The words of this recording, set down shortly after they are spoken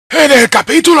en el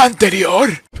capítulo anterior.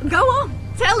 Go on,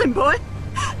 tell him, boy.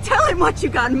 Tell him what you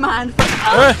got in mind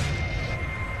for...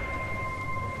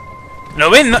 ¿Lo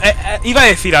ven? No, iba a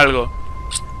decir algo.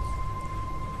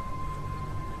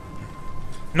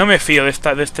 No me fío de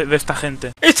esta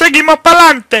gente. ¡Y seguimos para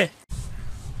adelante!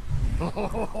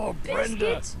 Oh,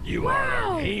 Brenda, you are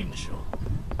an angel.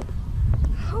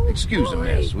 Excuse me,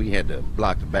 miss. We had to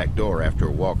block the back door after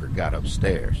Walker got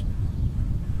upstairs.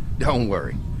 Don't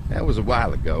worry. That was a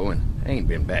while ago and ain't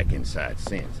been back inside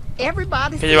since. ¿Qué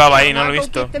llevaba ahí? No lo he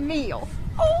visto.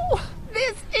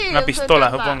 Una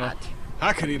pistola, supongo.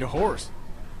 I could eat a horse.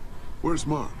 Where's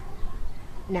Mark?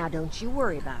 Now don't you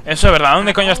worry about it. Eso es verdad.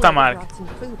 ¿Dónde coño está Mark?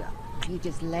 You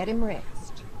just let him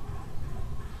rest.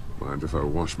 Mind if I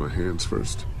wash my hands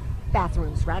first?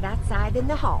 Bathroom's right outside in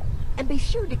the hall. And be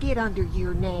sure to get under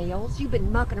your nails. You've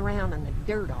been mucking around in the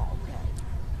dirt all day.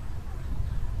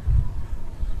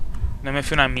 No me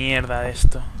fío una mierda de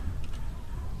esto.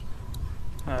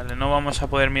 Vale, no vamos a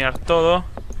poder mirar todo.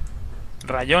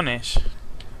 Rayones.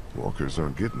 Walkers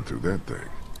aren't getting through that thing.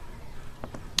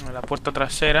 La puerta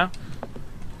trasera.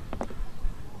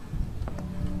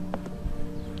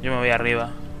 Yo me voy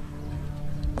arriba.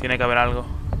 Tiene que haber algo.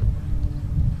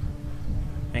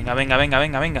 Venga, venga, venga,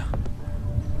 venga, venga.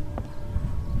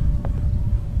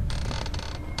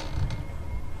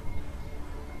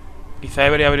 Quizá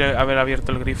debería haber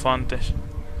abierto el grifo antes.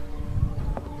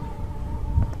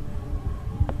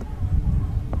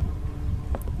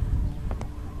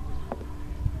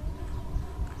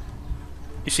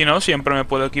 Y si no, siempre me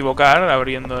puedo equivocar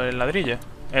abriendo el ladrillo.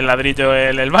 El ladrillo,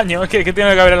 el baño. ¿Qué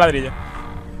tiene que haber el ladrillo?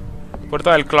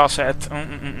 Puerta del closet.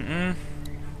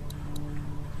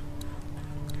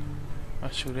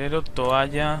 Basurero,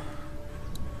 toalla.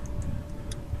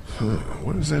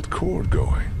 Where is that cord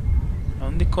going? ¿A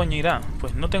dónde coño irá?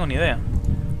 Pues no tengo ni idea.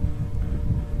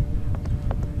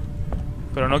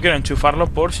 Pero no quiero enchufarlo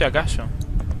por si acaso.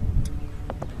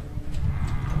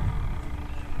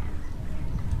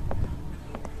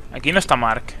 Aquí no está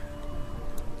Mark.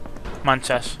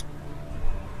 Manchas.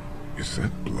 Is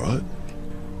that blood?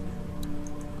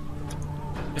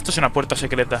 Esto es una puerta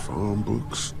secreta. Farm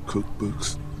books,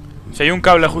 cookbooks. Si hay un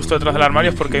cable justo detrás del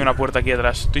armario es porque hay una puerta aquí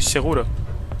detrás. Estoy seguro.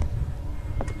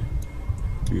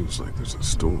 Feels like there's a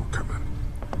storm coming.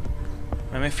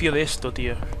 No me fío de esto,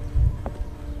 tío.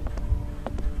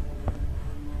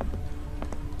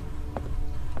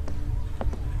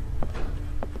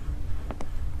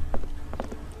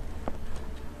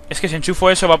 Es que si enchufo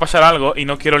eso va a pasar algo y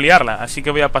no quiero liarla, así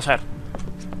que voy a pasar.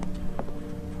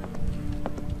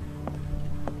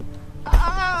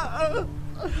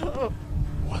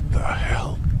 What the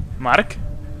hell? ¿Mark?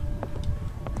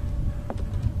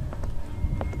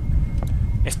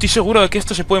 Estoy seguro de que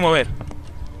esto se puede mover.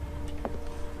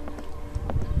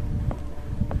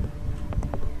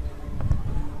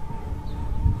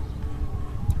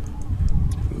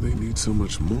 What do they need so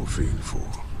much morphine for?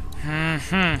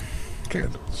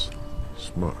 Candles.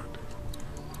 Smart.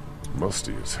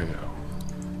 Musty as hell.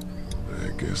 I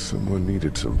guess someone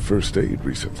needed some first aid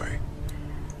recently.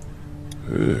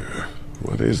 Ugh,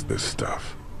 what is this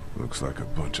stuff? Looks like a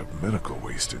bunch of medical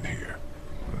waste in here.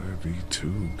 IV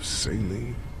tubes,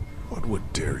 saline. What would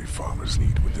dairy farmers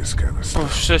need with this kind of stuff?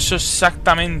 Pues eso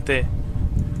exactamente.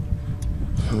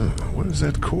 Where is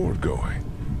that cord going?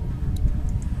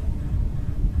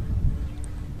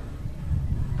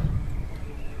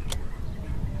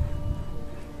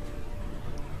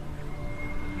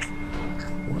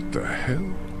 What the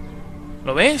hell?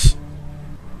 ¿Lo ves?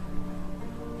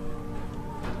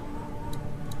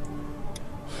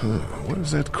 Where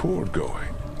is that cord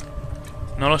going?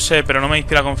 No lo sé, pero no me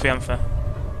inspira confianza.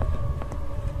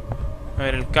 A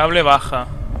ver, el cable baja.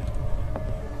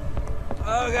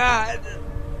 Oh, God.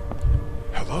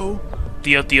 Hello?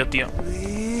 Tío.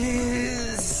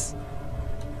 Please.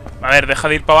 A ver, deja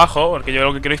de ir para abajo, porque yo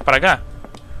lo que quiero es para acá.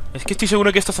 Es que estoy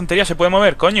seguro que esta estantería se puede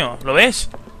mover, coño. ¿Lo ves?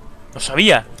 Lo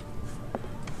sabía.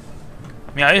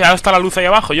 Mira, ¿ves? Ahora está la luz ahí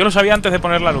abajo. Yo lo sabía antes de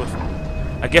poner la luz.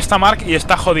 Aquí está Mark y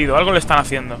está jodido. Algo le están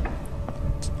haciendo.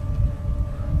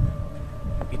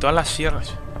 Y todas las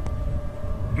sierras.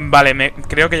 Vale,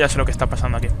 creo que ya sé lo que está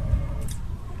pasando aquí.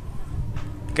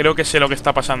 Creo que sé lo que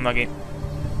está pasando aquí.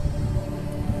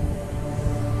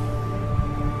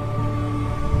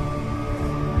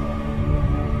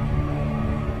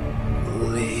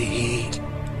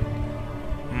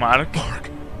 Mark.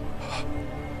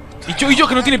 Y yo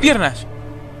que no tiene piernas.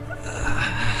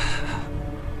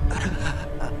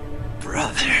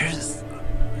 Brothers.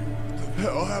 What the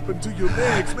hell happened to your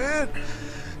legs, man?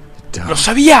 ¡Lo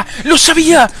sabía! ¡Lo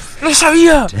sabía! ¡Lo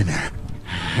sabía! Dinner.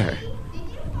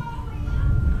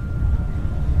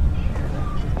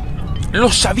 ¡Lo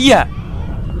sabía!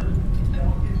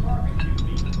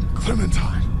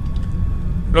 Clementine.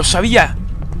 ¡Lo sabía!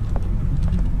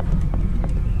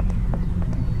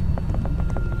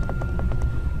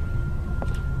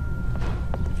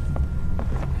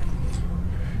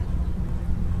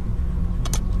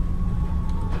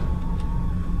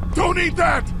 Don't eat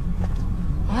that!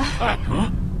 Huh?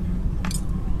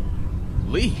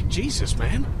 Lee, Jesus,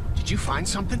 man. Did you find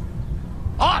something?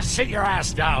 Oh, sit your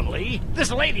ass down, Lee.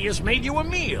 This lady has made you a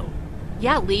meal.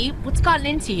 Yeah, Lee, what's gotten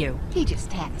into you? He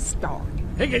just had a start.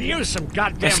 He could use some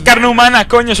goddamn... Es carne humana,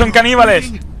 coño, son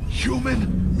caníbales.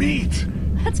 Human meat.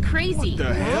 That's crazy.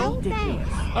 The hell?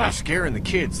 Ah, Scaring the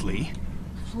kids, Lee.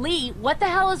 Lee, what the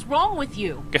hell is wrong with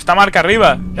you? Que está marca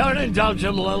arriba. Don't indulge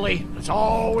him, Lily. There's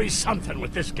always something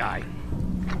with this guy.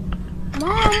 Mom,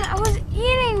 I was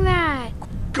eating that.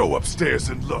 Go upstairs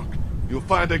and look. You'll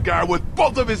find a guy with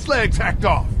both of his legs hacked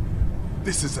off.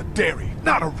 This is a dairy,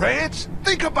 not a ranch.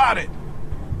 Think about it.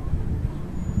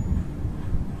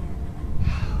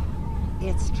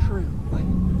 It's true.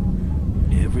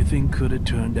 Everything could have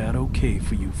turned out okay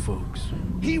for you folks.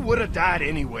 He would have died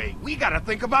anyway. We gotta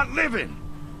think about living.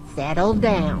 Settle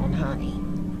down, honey.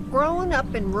 Growing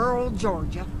up in rural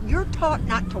Georgia, you're taught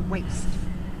not to waste.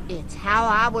 It's how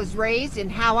I was raised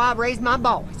and how I raised my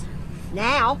boys.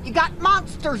 Now, you got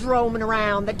monsters roaming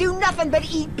around that do nothing but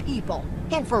eat people.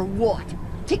 And for what?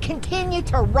 To continue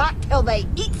to rot till they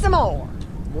eat some more.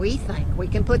 We think we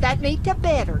can put that meat to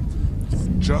better use.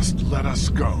 Just let us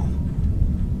go.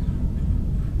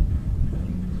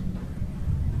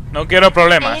 No quiero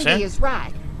problemas, Andy is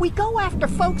right. We go after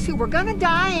folks who were gonna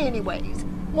die anyways,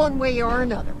 one way or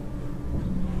another.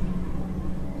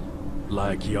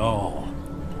 Like y'all.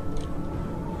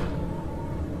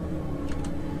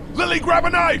 Lily, grab a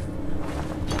knife!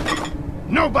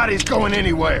 Nobody's going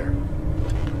anywhere.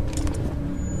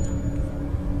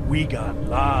 We got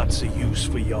lots of use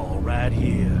for y'all right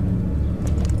here.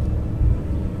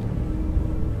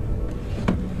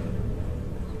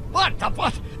 What the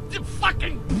what? The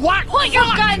fucking black Put your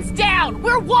guns down!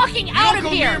 We're walking out of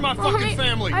Don't go here! near my fucking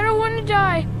family. I don't want to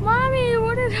die. Mommy,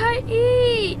 what did I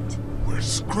eat? We're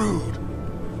screwed.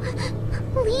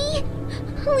 Lee?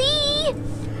 Lee?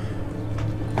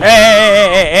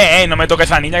 ¡Eh! No me toques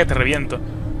a la niña que te reviento.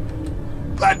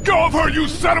 Let go of her, you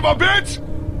son of a bitch!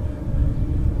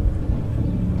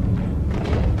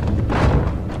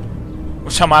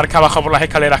 Mucha marca abajo por las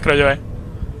escaleras, creo yo,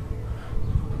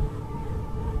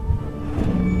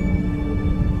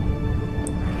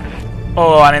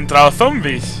 Oh, han entrado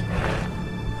zombies.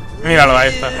 Míralo, ahí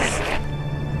está.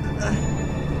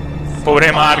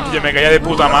 Pobre Mark, yo me caía de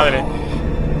puta madre.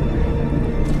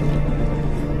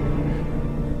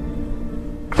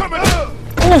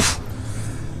 ¡Uf!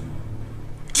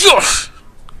 ¡Dios!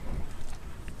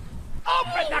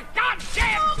 Open the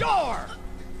goddamn door!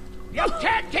 You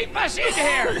can't keep us in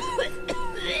here!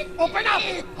 Open up!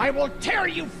 I will tear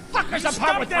you fuckers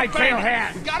apart with my bare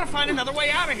hands! We gotta find another way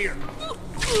out of here.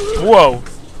 ¡Wow!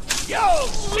 You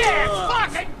sick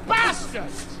fucking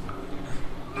bastards!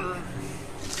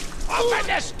 Open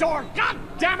this door,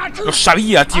 goddammit! Lo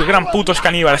sabía, tío, que eran putos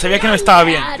caníbales. Sabía que no estaba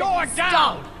bien. Door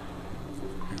down!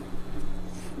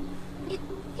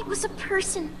 It was a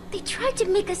person. They tried to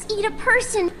make us eat a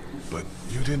person. But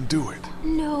you didn't do it.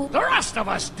 No. The rest of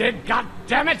us did,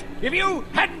 goddammit! If you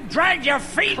hadn't dragged your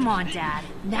feet! Come on, Dad.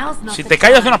 Now's not Si the te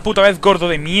callas de time. una puta vez, gordo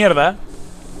de mierda.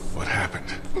 What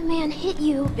happened? The man hit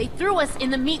you. They threw us in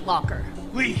the meat locker.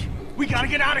 Lee, we gotta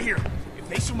get out of here. If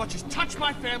they so much as touch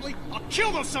my family, I'll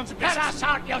kill those sons of Get bitches. us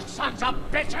out, you sons of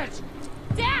bitches!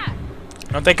 Dad!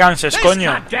 No te canses, This coño.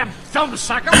 goddamn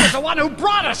thumbsucker was the one who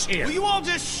brought us here! Will you all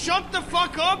just shut the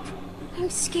fuck up? I'm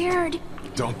scared.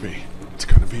 Don't be. It's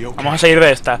gonna be okay. Vamos a salir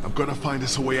de esta. I'm gonna find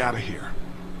us a way out of here.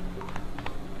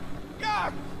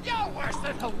 You're worse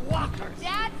than the walkers!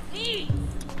 Dad, please!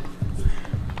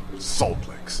 Salt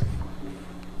licks.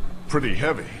 Pretty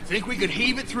heavy. Think we could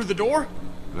heave it through the door?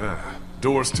 Nah,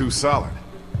 door's too solid.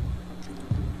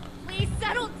 Please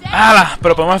settle down! ¡Hala!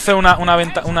 Pero podemos hacer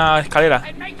una escalera.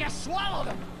 I'd make you swallow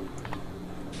them!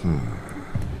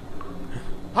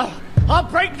 I'll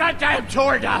break that damn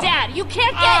door down! Dad, you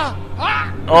can't get...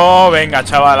 Oh, venga,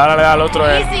 chaval. Ahora le da al otro,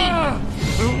 Easy!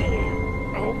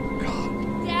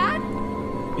 Dad?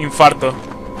 Infarto.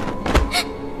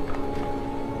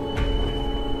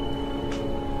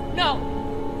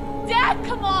 No! Dad,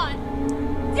 come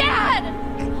on! Dad!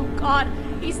 Oh, God.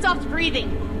 He stopped breathing.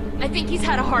 I think he's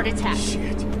had a heart attack.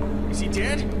 Shit. Is he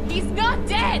dead? He's not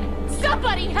dead!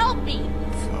 Somebody help me!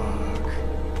 Fuck.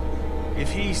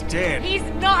 If he's dead, He's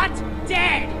not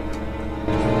dead!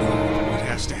 it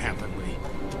has to happen, Lee.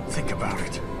 Think about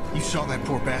it. You saw that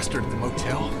poor bastard at the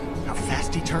motel? How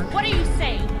fast he turned? What are you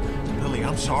saying? Lily,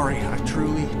 I'm sorry. I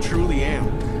truly am.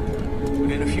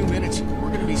 But in a few minutes,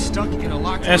 we're gonna be stuck in a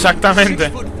locked room. Exactamente.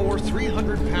 6'4",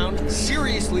 300-pound,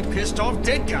 seriously pissed off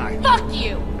dead guy. Fuck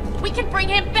you! We can bring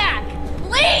him back!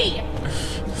 Lee!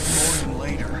 More than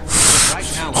later.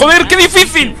 Right now, Joder, qué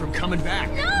difícil. from coming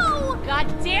back. No! God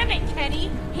damn it, Kenny!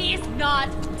 He's not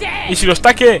dead! ¿Y si lo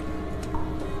está qué?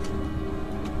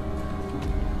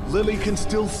 Lily can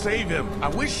still save him. I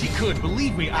wish she could,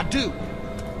 believe me, I do.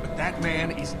 But that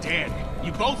man is dead.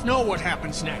 You both know what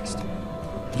happens next.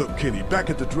 Look, Kenny, back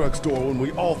at the drugstore when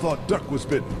we all thought Duck was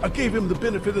bitten, I gave him the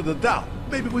benefit of the doubt.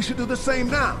 Maybe we should do the same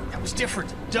now. That was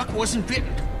different. Duck wasn't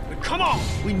bitten. But come on,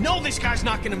 we know this guy's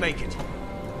not gonna make it.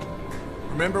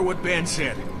 Remember what Ben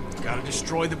said. Gotta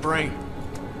destroy the brain.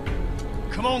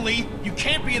 Come on, Lee. You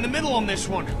can't be in the middle on this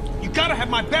one. You gotta have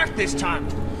my back this time.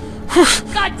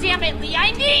 God damn it, Lee!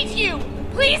 I need you!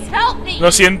 Please help me! Lo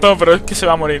siento, pero es que se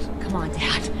va a morir. Come on,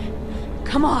 Dad.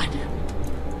 Come on.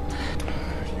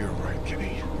 You're right,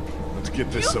 Kenny. Let's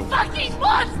get this You over. fucking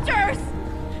monsters!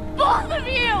 Both of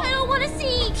you! I don't want to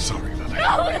see. I'm sorry, Lily.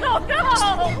 No! It's the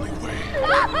only way.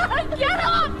 Get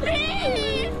off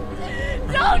me!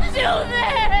 Don't do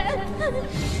this!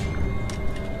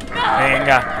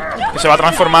 Venga, que se va a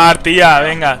transformar, tía,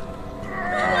 venga.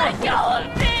 Let go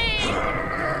of me!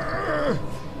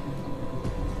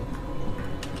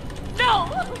 No,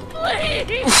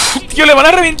 please! Tío, le van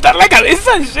a reventar la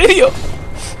cabeza, en serio.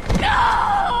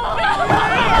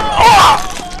 ¡Oh!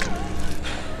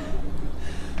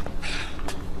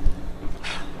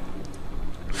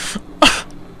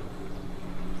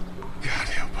 God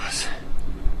help us.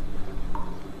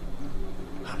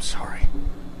 I'm sorry.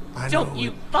 I know Don't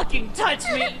you fucking touch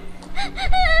me!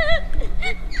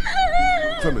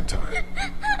 Clementine.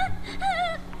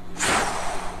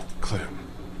 Clem.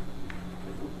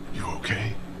 You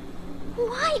okay?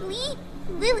 Why, Lee?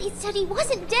 Lily said he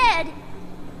wasn't dead.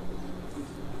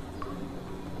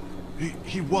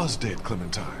 He was dead,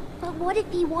 Clementine. But what if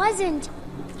he wasn't?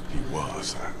 He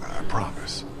was, I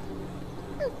promise.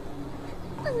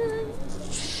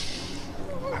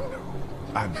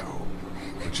 I know.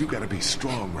 But you gotta be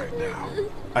strong right now.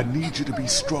 I need you to be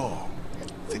strong.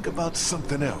 Think about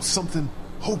something else, something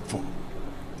hopeful.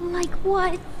 Like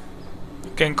what?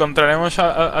 Que encontraremos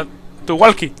a tu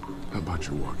walkie. How about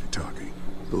your walkie-talkie?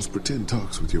 Those pretend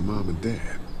talks with your mom and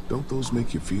dad. Don't those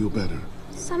make you feel better?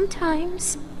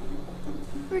 Sometimes.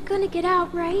 We're gonna get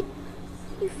out, right?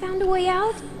 You found a way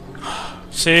out?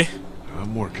 Sí.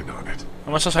 I'm working on it.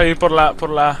 Vamos a salir por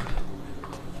la...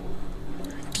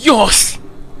 ¡Dios!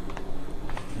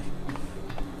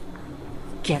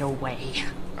 Get away.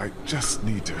 I just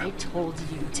need to... I told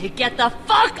you to get the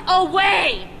fuck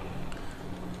away!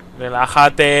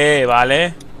 Relájate,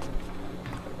 ¿vale?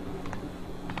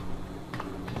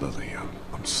 Lily,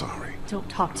 I'm sorry. Don't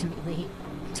talk to me, Lee.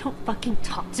 Don't fucking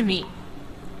talk to me.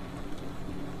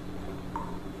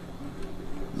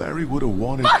 Larry would have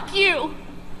wanted... Fuck you!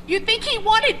 You think he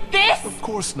wanted this? Of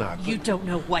course not. You don't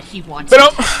know what he wanted. Pero...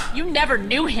 You never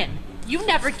knew him. You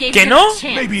never gave ¿Que him no? a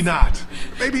chance. Maybe not.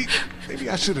 Maybe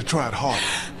I should have tried harder.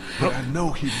 But I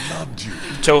know he loved you.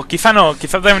 Yo, quizá no,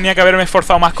 quizá tenía que haberme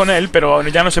esforzado más con él, pero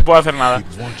ya no se puede hacer nada.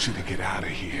 He'd want you to get out of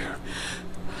here.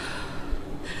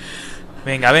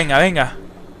 Venga, venga, venga.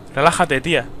 Relájate,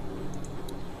 tía.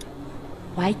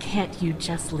 Why can't you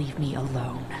just leave me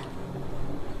alone?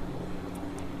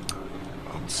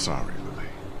 I'm sorry, Lily.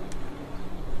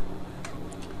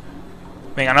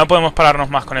 Venga, no podemos pararnos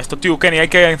más con esto. Tío, Kenny, hay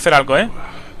que hacer algo, ¿eh?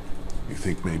 You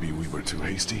think maybe we were too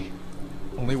hasty?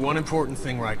 Only one important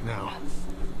thing right now.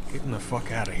 Getting the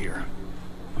fuck out of here.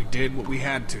 We did what we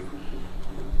had to.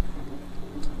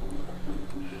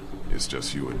 It's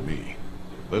just you and me.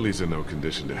 Lily's in no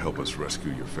condition to help us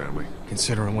rescue your family.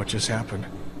 Considering what just happened,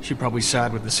 she'd probably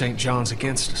side with the St. John's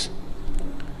against us.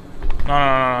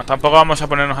 No, tampoco vamos a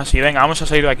ponernos así. Venga, vamos a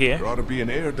salir de aquí, ¿eh? There ought to be an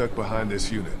air duct behind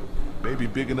this unit. Maybe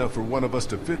big enough for one of us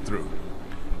to fit through.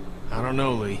 I don't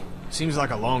know, Lee. Seems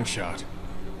like a long shot.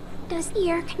 Does the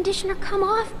air conditioner come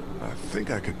off? I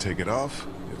think I could take it off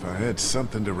if I had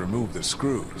something to remove the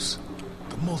screws.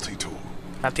 The multi-tool.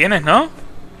 La tienes, ¿no?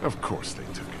 Of course they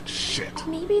took it. Shit.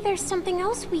 Maybe there's something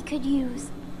else we could use.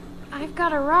 I've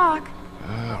got a rock.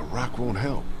 A rock won't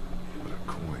help. But a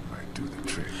coin might do the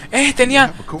trick.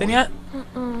 Tenía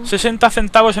 60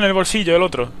 centavos en el bolsillo, el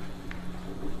otro.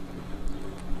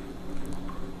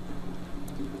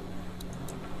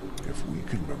 If we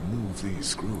can remove these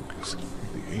screws,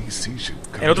 the AC should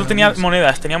come El otro down tenía easy.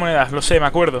 monedas, lo sé, me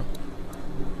acuerdo.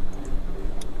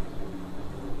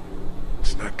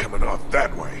 It's not coming off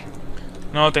that way.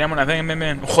 No, teníamos una... Ven, ven,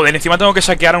 ven. Joder, encima tengo que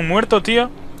saquear a un muerto, tío.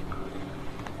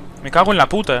 Me cago en la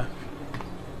puta.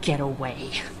 Get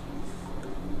away.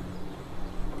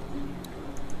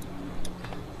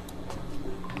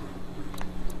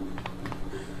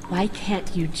 Why can't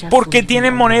you just Porque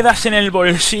tienen monedas en el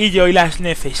bolsillo y las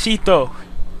necesito.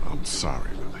 I'm sorry,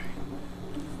 Lily.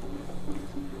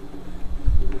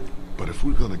 But if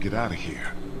we're gonna get out of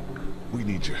here, we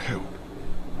need your help.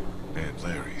 And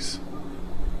Larry's.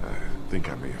 I think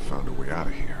I may have found a way out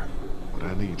of here. But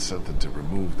I need something to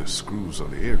remove the screws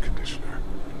on the air conditioner.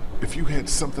 If you had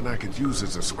something I could use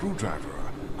as a screwdriver,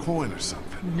 a coin or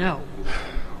something. No.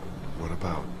 What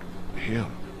about him?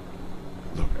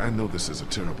 Look, I know this is a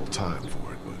terrible time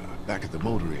for it, but back at the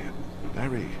motor inn,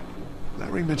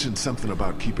 Larry mentioned something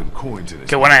about keeping coins in his...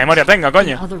 Qué buena memoria tengo,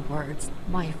 coño. In other words,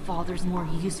 my father's more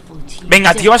useful to you.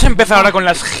 Venga, tío, vas a empezar ahora con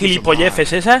las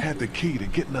gilipolleces esas. Had the key to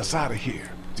getting us out of here.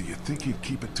 Do you think he'd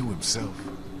keep it to himself?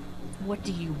 What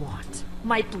do you want?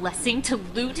 My blessing to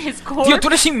loot his corpse? Tío, tú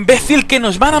eres imbécil, que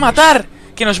nos van a matar.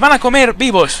 Que nos van a comer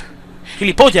vivos.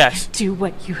 Gilipollas. Do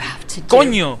what you have to do.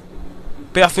 Coño.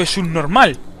 Pedazo de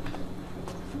subnormal.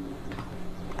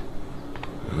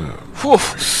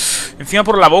 Uf. Encima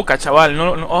por la boca, chaval.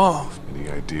 No, no, oh. Any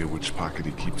idea which pocket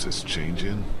he keeps his change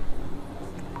in?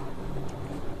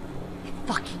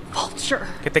 Fucking vulture.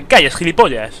 Que te calles,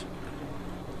 gilipollas.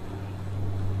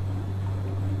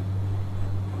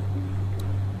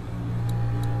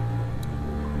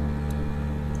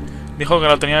 Dijo que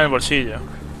lo tenía en el bolsillo.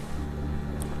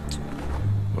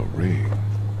 A ring.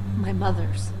 My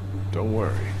mother's. Don't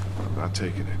worry, I'm not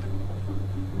taking it.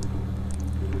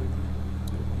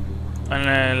 En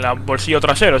el bolsillo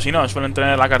trasero, si no, suelen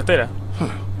tener la cartera.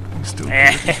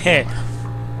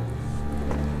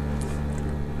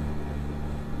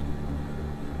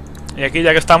 Y aquí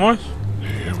ya que estamos.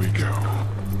 Here we go.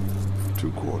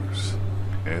 2 quarters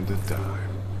and a dime.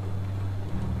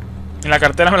 En la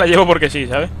cartera me la llevo porque sí,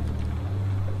 ¿sabes?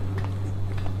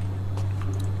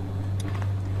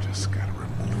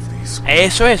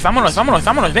 Eso es, vámonos, vámonos,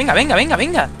 vámonos. Venga, venga, venga,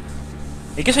 venga.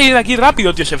 Hay que salir de aquí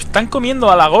rápido, tío. Se están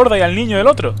comiendo a la gorda y al niño del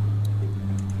otro.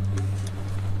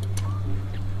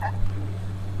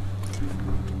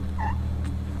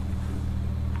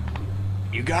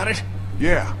 You got it?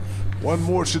 Yeah, one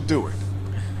more should do it.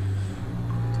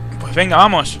 Pues venga,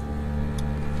 vamos.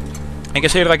 Hay que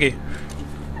salir de aquí.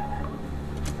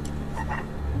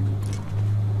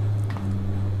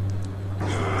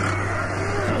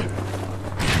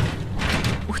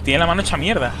 Uf, tiene la mano hecha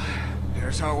mierda.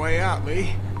 There's our way out,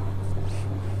 Lee.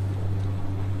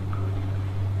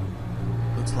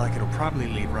 Looks like it'll probably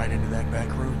lead right into that back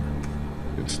room.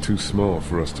 It's too small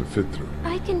for us to fit through.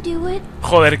 I can do it.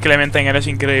 Joder, Clementine, eres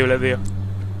increíble, tío.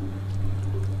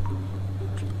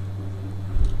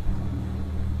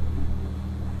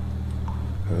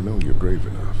 I know you're brave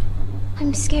enough.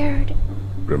 I'm scared.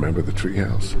 Remember the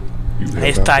treehouse? Ahí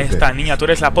está, ahí está, niña, tú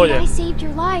eres la polla. I saved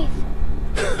your life.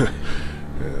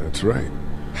 Yeah, that's right.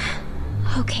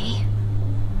 Okay.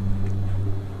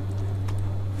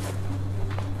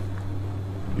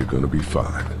 You're gonna be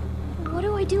fine. What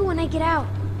do I do when I get out?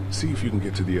 See if you can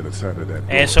get to the other side of that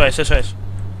door. Eso es, eso es.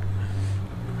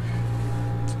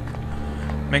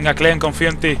 Venga, Clem, confío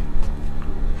en ti.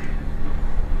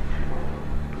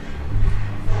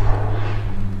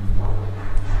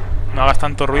 No hagas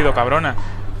tanto ruido, cabrona.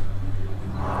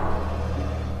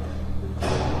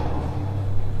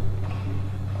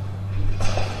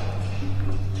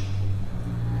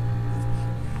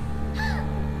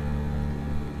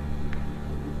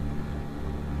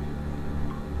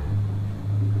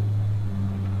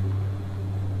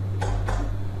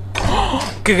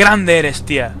 ¡Qué grande eres,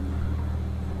 tía!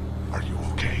 Are you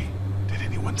okay? Did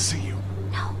anyone see you?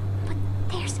 No, but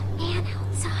there's a man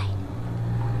outside.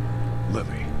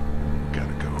 Lily,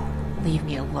 gotta go. Leave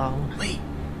me alone. Lee,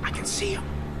 I can see him.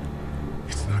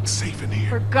 It's not safe in here.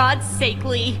 For God's sake,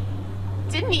 Lee.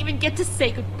 Didn't even get to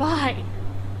say goodbye.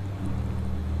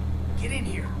 Get in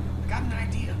here. I got an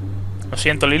idea. Lo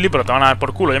siento, Lily, pero te van a dar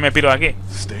por culo. Yo me piro de aquí.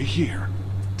 Stay here.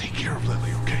 Take care of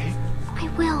Lily, okay? I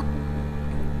will.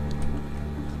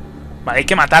 Vale, hay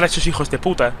que matar a esos hijos de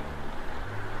puta.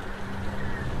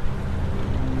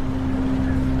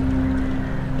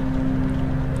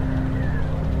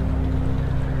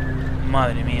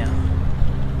 Madre mía.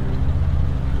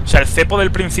 O sea, el cepo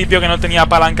del principio que no tenía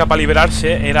palanca para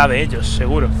liberarse era de ellos,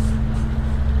 seguro.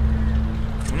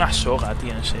 Una soga,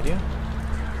 tío, ¿en serio?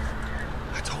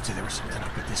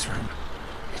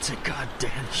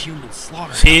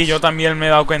 Sí, yo también me he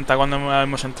dado cuenta cuando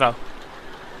hemos entrado.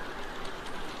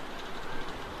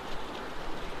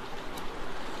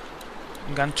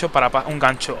 Gancho para... un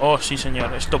gancho. Oh, sí,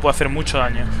 señor. Esto puede hacer mucho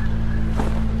daño.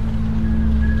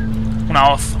 Una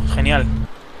hoz. Genial.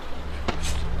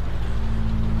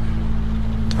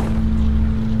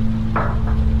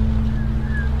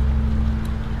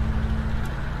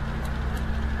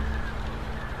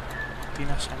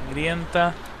 Tina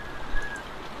sangrienta.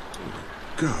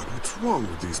 God, what's wrong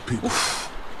with these people?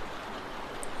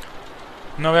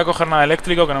 No voy a coger nada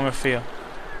eléctrico que no me fío.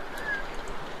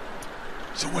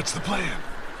 So what's the plan?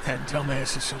 That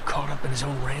dumbass is so caught up in his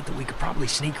own rant that we could probably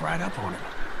sneak right up on him.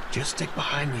 Just stick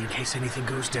behind me in case anything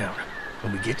goes down.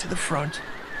 When we get to the front,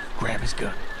 grab his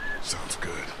gun. Sounds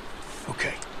good.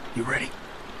 Okay, you ready?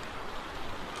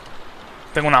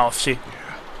 Tengo una hoz, sí.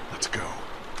 Yeah, let's go.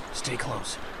 Stay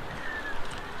close.